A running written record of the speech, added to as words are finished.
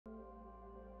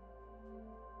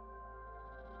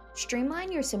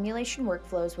Streamline your simulation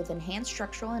workflows with enhanced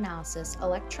structural analysis,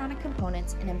 electronic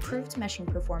components, and improved meshing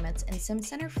performance in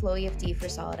Simcenter FLOEFD for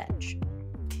Solid Edge.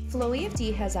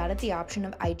 FLOEFD has added the option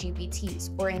of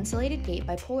IGBTs, or insulated gate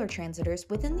bipolar transistors,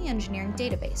 within the engineering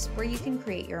database, where you can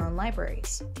create your own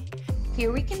libraries.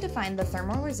 Here we can define the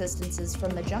thermal resistances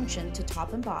from the junction to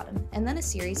top and bottom, and then a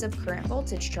series of current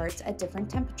voltage charts at different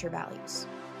temperature values.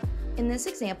 In this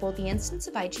example, the instance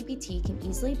of IGBT can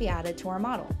easily be added to our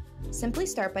model. Simply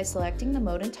start by selecting the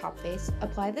mode and top face,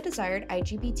 apply the desired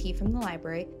IGBT from the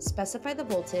library, specify the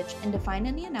voltage, and define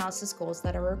any analysis goals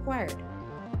that are required.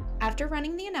 After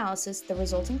running the analysis, the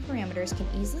resulting parameters can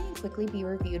easily and quickly be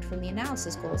reviewed from the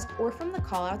analysis goals or from the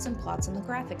callouts and plots in the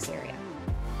graphics area.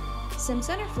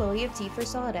 Simcenter FLOEFD for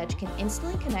Solid Edge can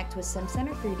instantly connect with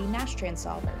Simcenter 3D Nash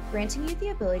Transolver, granting you the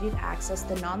ability to access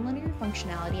the nonlinear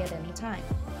functionality at any time.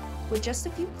 With just a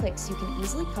few clicks, you can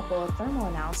easily couple a thermal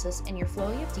analysis in your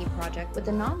FLOEFD project with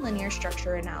the nonlinear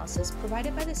structure analysis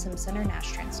provided by the Simcenter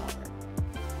Nash Transolver.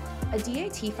 A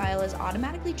DIT file is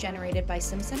automatically generated by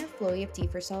Simcenter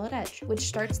FLOEFD for Solid Edge, which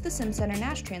starts the Simcenter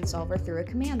Nash Transolver through a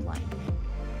command line.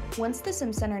 Once the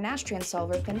Simcenter Nash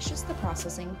Transolver finishes the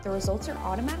processing, the results are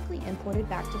automatically imported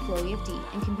back to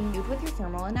FLOEFD and can be viewed with your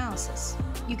thermal analysis.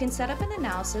 You can set up an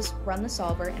analysis, run the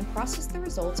solver, and process the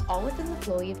results all within the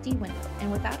FLOEFD window, and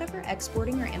without ever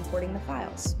exporting or importing the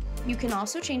files. You can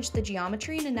also change the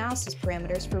geometry and analysis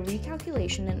parameters for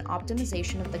recalculation and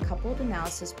optimization of the coupled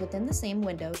analysis within the same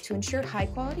window to ensure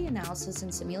high-quality analysis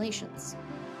and simulations.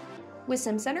 With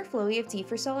Simcenter FLOEFD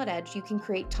for Solid Edge, you can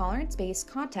create tolerance-based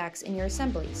contacts in your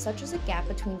assembly, such as a gap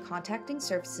between contacting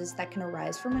surfaces that can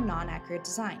arise from a non-accurate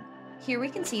design. Here we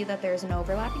can see that there is an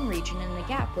overlapping region and a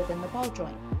gap within the ball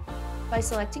joint. By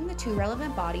selecting the two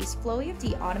relevant bodies,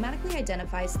 FLOEFD automatically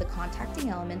identifies the contacting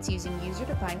elements using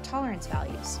user-defined tolerance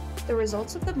values. The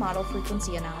results of the model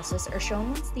frequency analysis are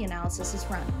shown once the analysis is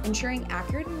run, ensuring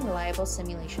accurate and reliable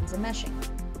simulations and meshing.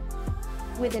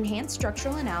 With enhanced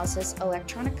structural analysis,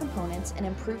 electronic components, and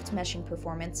improved meshing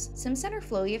performance, Simcenter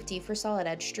FLOEFD for Solid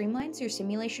Edge streamlines your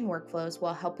simulation workflows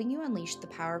while helping you unleash the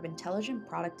power of intelligent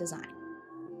product design.